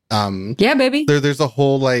and, yeah, baby. There's a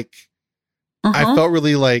whole, like, I felt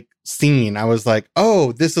really like seen. I was like,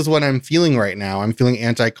 oh, this is what I'm feeling right now. I'm feeling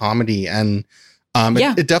anti-comedy. And,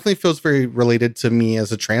 it definitely feels very related to me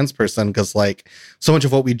as a trans person, because like so much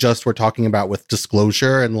of what we just were talking about with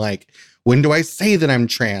disclosure and like, when do I say that I'm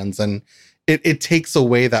trans? And it takes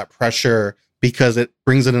away that pressure, because it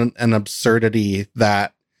brings in an absurdity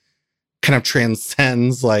that kind of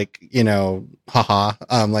transcends like,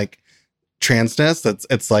 like transness.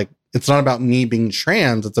 It's like, it's not about me being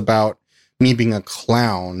trans. It's about me being a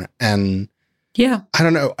clown. And yeah, I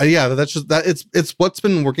don't know. Yeah, that's just that. It's what's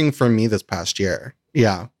been working for me this past year.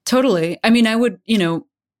 Yeah, totally. I mean, I would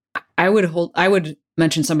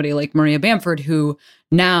mention somebody like Maria Bamford, who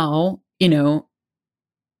now,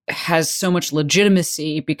 has so much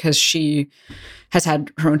legitimacy because she has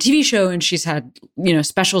had her own TV show and she's had,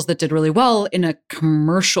 specials that did really well in a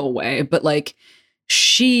commercial way. But like,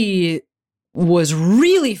 she was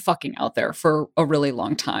really fucking out there for a really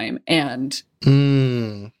long time. And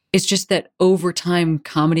it's just that over time,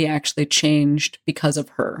 comedy actually changed because of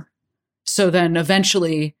her. So then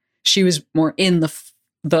eventually she was more in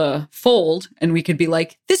the fold, and we could be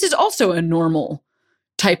like, this is also a normal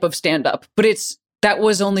type of stand-up. But that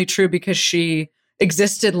was only true because she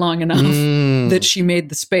existed long enough that she made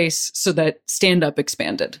the space so that stand-up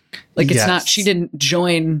expanded. Like, it's not, she didn't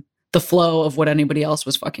join the flow of what anybody else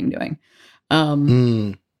was fucking doing.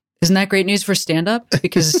 Isn't that great news for stand-up?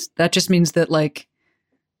 Because that just means that like,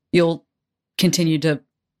 you'll continue to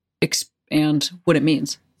expand what it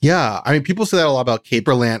means. Yeah. I mean, people say that a lot about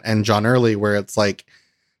Caperland and John Early, where it's like,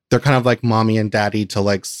 they're kind of like mommy and daddy to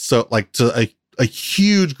like, so like to a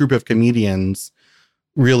huge group of comedians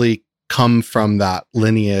really come from that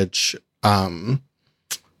lineage, of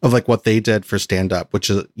like what they did for stand-up, which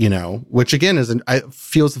is, which again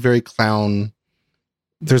feels very clown.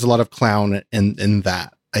 There's a lot of clown in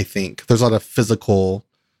that. I think there's a lot of physical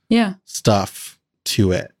stuff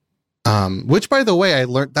to it. Which, by the way, I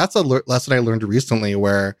learned, that's a lesson I learned recently,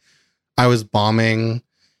 where I was bombing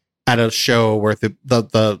at a show where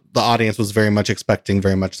the audience was very much expecting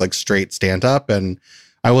very much like straight stand up, and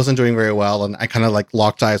I wasn't doing very well. And I kind of like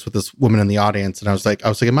locked eyes with this woman in the audience, and I was like,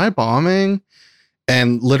 am I bombing?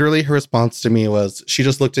 And literally her response to me was, she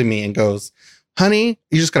just looked at me and goes, honey,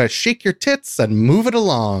 you just got to shake your tits and move it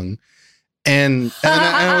along. And then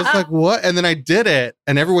I was like, what? And then I did it,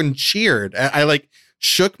 and everyone cheered. I like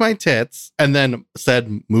shook my tits and then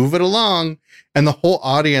said, move it along. And the whole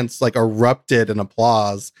audience like erupted in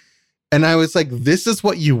applause. And I was like, this is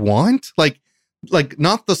what you want? Like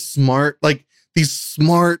not the smart, like these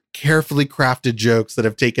smart, carefully crafted jokes that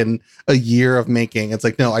have taken a year of making. It's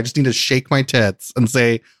like, no, I just need to shake my tits and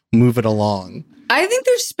say, move it along. I think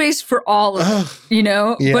there's space for all of it,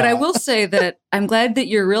 Yeah. But I will say that I'm glad that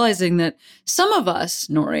you're realizing that some of us,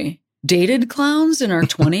 Nori, dated clowns in our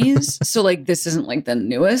 20s. So like, this isn't like the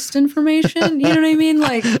newest information. You know what I mean?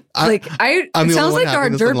 Like it sounds like our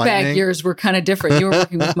dirtbag years were kind of different. You were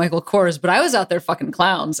working with Michael Kors, but I was out there fucking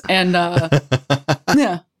clowns. And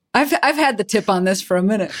yeah, I've had the tip on this for a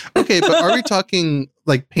minute. Okay, but are we talking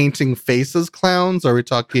like painting faces clowns? Or are we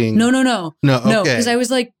talking? No.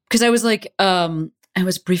 Okay. Because I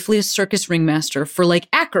was briefly a circus ringmaster for like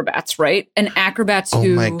acrobats, right? And acrobats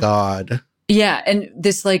who... Oh my God. Yeah, and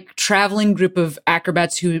this like traveling group of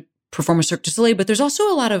acrobats who perform a Cirque du Soleil, but there's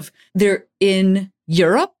also a lot of, they're in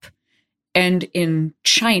Europe and in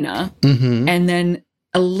China, and then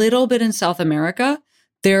a little bit in South America.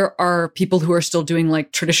 There are people who are still doing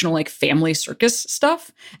like traditional like family circus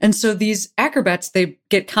stuff. And so these acrobats, they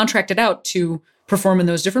get contracted out to perform in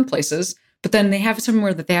those different places, but then they have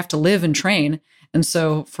somewhere that they have to live and train. And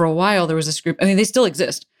so for a while, there was this group. I mean, they still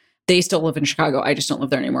exist. They still live in Chicago. I just don't live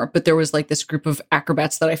there anymore. But there was like this group of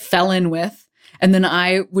acrobats that I fell in with. And then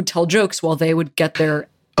I would tell jokes while they would get their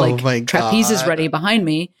like trapezes ready behind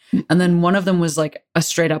me. And then one of them was like a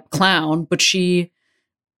straight up clown, but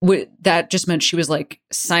that just meant she was like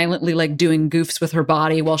silently like doing goofs with her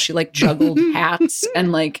body while she like juggled hats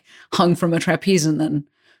and like hung from a trapeze. And then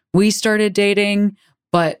we started dating,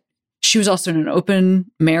 but she was also in an open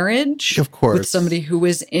marriage, of course, with somebody who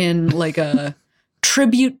was in like a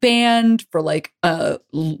tribute band for like a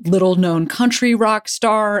little known country rock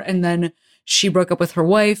star. And then she broke up with her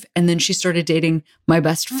wife, and then she started dating my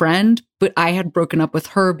best friend. But I had broken up with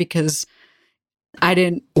her because I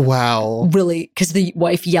didn't really, because the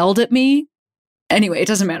wife yelled at me. Anyway, it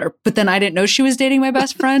doesn't matter. But then I didn't know she was dating my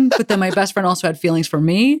best friend. But then my best friend also had feelings for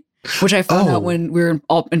me, which I found out when we were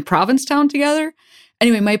all in Provincetown together.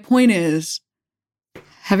 Anyway, my point is,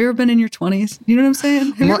 have you ever been in your 20s? You know what I'm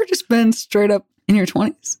saying? Have you ever just been straight up in your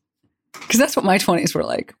 20s? Because that's what my 20s were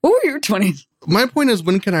like. What were your 20s? My point is,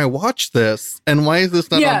 when can I watch this? And why is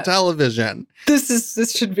this not on television?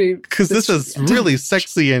 This should be, because this is really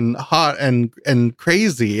sexy and hot and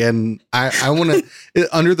crazy. And I want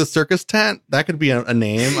to, under the circus tent, that could be a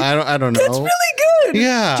name. I don't know. That's really good.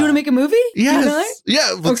 Yeah. Do you want to make a movie? Yes.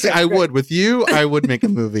 Yeah. Okay, I would. With you, I would make a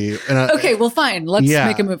movie. And okay, well, fine. Let's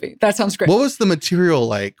make a movie. That sounds great. What was the material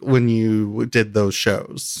like when you did those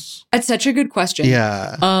shows? That's such a good question.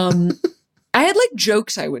 Yeah. I had like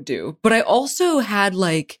jokes I would do, but I also had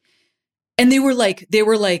like, and they were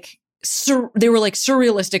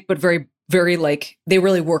surrealistic, but very, very like, they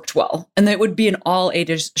really worked well. And it would be an all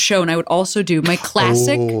ages show. And I would also do my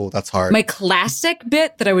classic. Oh, that's hard. My classic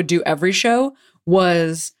bit that I would do every show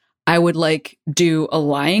was I would like do a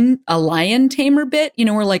lion tamer bit, you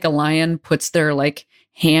know, where like a lion puts their like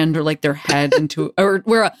hand or like their head into, or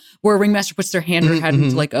where a ringmaster puts their hand or head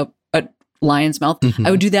into like a lion's mouth. I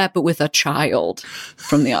would do that, but with a child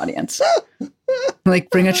from the audience. Like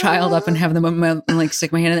bring a child up and have them and like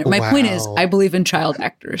stick my hand in there. My point is, I believe in child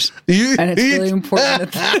actors, and it's really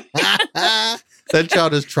important. That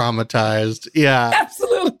child is traumatized. Yeah,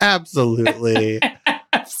 absolutely.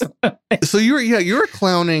 So you were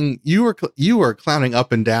clowning. You were clowning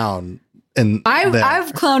up and down, and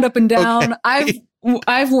I've clowned up and down. Okay.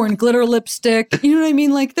 I've worn glitter lipstick. You know what I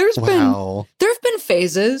mean? Like there have been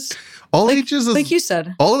phases. All ages is, like you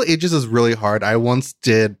said. All ages is really hard. I once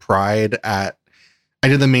did Pride I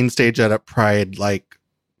did the main stage at a Pride like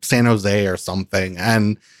San Jose or something.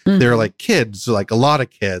 And they were like kids, like a lot of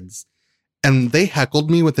kids. And they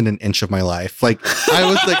heckled me within an inch of my life. Like I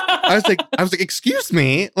was like, excuse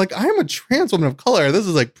me, like I'm a trans woman of color. This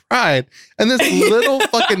is like Pride. And this little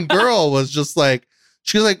fucking girl was just like,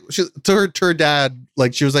 to her dad,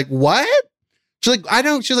 like she was like, what? She's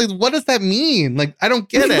like, she's like, what does that mean? Like, I don't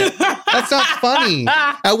get it. That's not funny.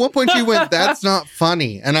 At one point she went, that's not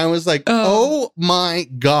funny. And I was like, oh my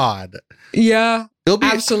God. Yeah,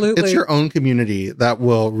 absolutely. It's your own community that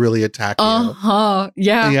will really attack you.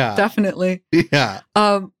 Yeah, definitely. Yeah.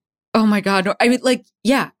 Oh my God. No, I mean, like,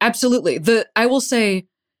 yeah, absolutely. I will say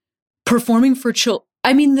performing for children.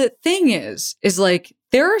 I mean, the thing is like,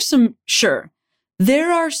 there are some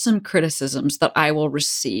criticisms that I will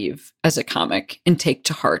receive as a comic and take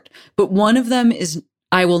to heart. But one of them is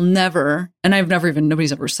I will never, and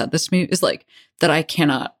nobody's ever said this to me, is like that I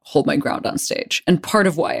cannot hold my ground on stage. And part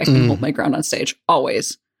of why I can hold my ground on stage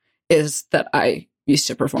always is that I used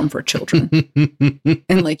to perform for children.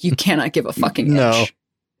 And like, you cannot give a fucking inch.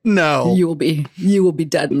 No. You will be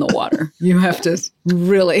dead in the water. You have to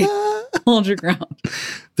really hold your ground.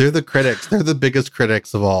 They're the critics. They're the biggest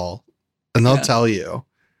critics of all. And they'll tell you.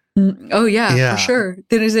 Oh yeah, for sure.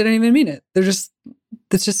 They don't even mean it.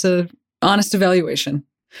 It's just a honest evaluation.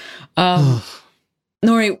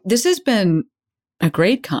 Nori, this has been a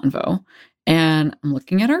great convo, and I'm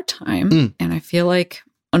looking at our time, and I feel like,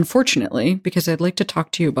 unfortunately, because I'd like to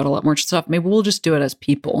talk to you about a lot more stuff, maybe we'll just do it as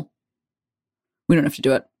people. We don't have to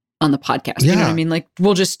do it on the podcast. Yeah. You know what I mean? Like,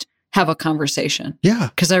 we'll just have a conversation. Yeah.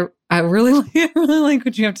 Because I really like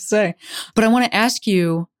what you have to say. But I want to ask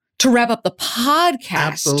you, to wrap up the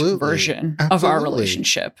podcast version of our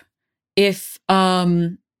relationship, if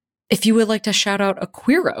you would like to shout out a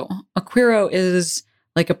queero is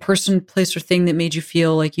like a person, place, or thing that made you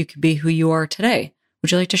feel like you could be who you are today.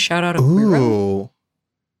 Would you like to shout out a queero?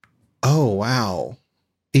 Oh, wow.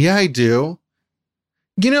 Yeah, I do.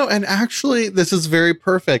 You know, and actually this is very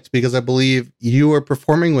perfect because I believe you are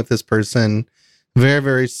performing with this person very,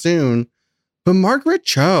 very soon. But Margaret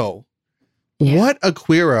Cho. What a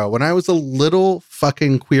queero. When I was a little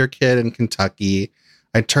fucking queer kid in Kentucky,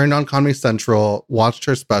 I turned on Comedy Central, watched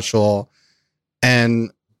her special,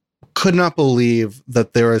 and could not believe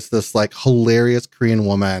that there was this like hilarious Korean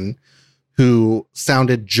woman who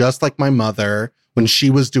sounded just like my mother when she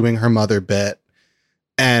was doing her mother bit.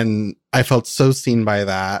 And I felt so seen by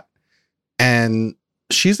that. And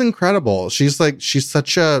she's incredible. She's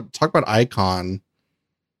such a, talk about icon.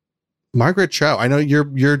 Margaret Cho. I know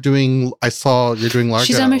you're doing, I saw you're doing Largo.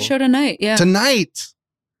 She's on my show tonight. Yeah. Tonight.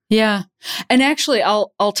 Yeah. And actually,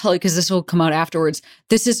 I'll tell you, because this will come out afterwards.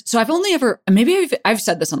 This is, so I've only ever, maybe I've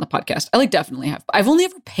said this on the podcast. I definitely have. I've only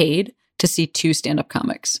ever paid to see 2 stand-up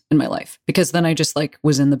comics in my life, because then I just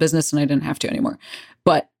was in the business and I didn't have to anymore.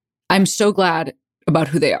 But I'm so glad about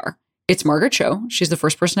who they are. It's Margaret Cho. She's the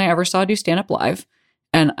first person I ever saw do stand-up live,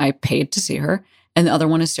 and I paid to see her. And the other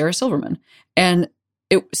one is Sarah Silverman. And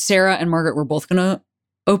Sarah and Margaret were both going to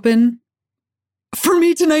open for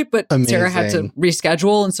me tonight, but Amazing. Sarah had to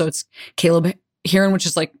reschedule. And so it's Caleb Heron, which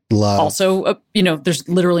is Love. also, there's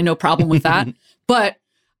literally no problem with that. But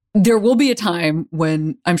there will be a time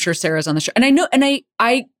when I'm sure Sarah's on the show. And I know, and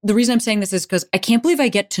I the reason I'm saying this is because I can't believe I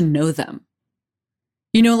get to know them.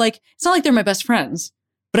 It's not like they're my best friends,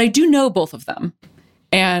 but I do know both of them.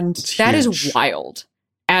 And that is wild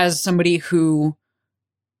as somebody who,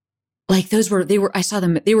 I saw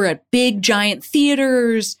them, they were at big giant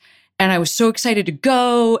theaters, and I was so excited to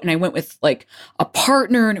go. And I went with a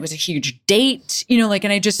partner, and it was a huge date, and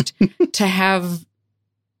I just, to have,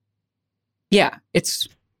 it's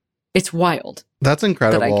wild. That's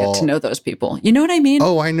incredible. That I get to know those people. You know what I mean?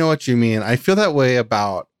 Oh, I know what you mean. I feel that way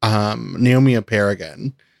about Naomi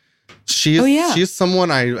Paragon. She's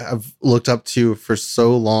someone I have looked up to for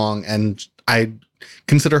so long, and I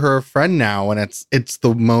consider her a friend now. And it's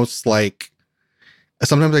the most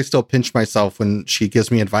sometimes I still pinch myself when she gives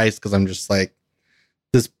me advice, because I'm just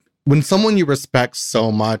this. When someone you respect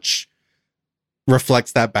so much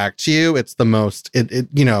reflects that back to you, it's the most.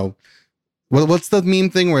 What's the meme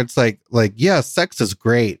thing where it's yeah, sex is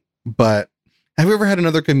great, but have you ever had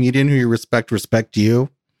another comedian who you respect you?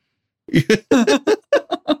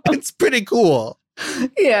 It's pretty cool.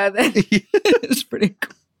 Yeah, it's pretty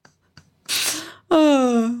cool.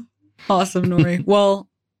 Oh, awesome, Nori. Well,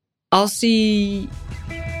 I'll see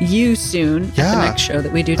you soon at the next show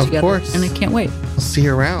that we do together. Of course. And I can't wait. I'll see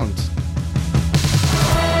you around.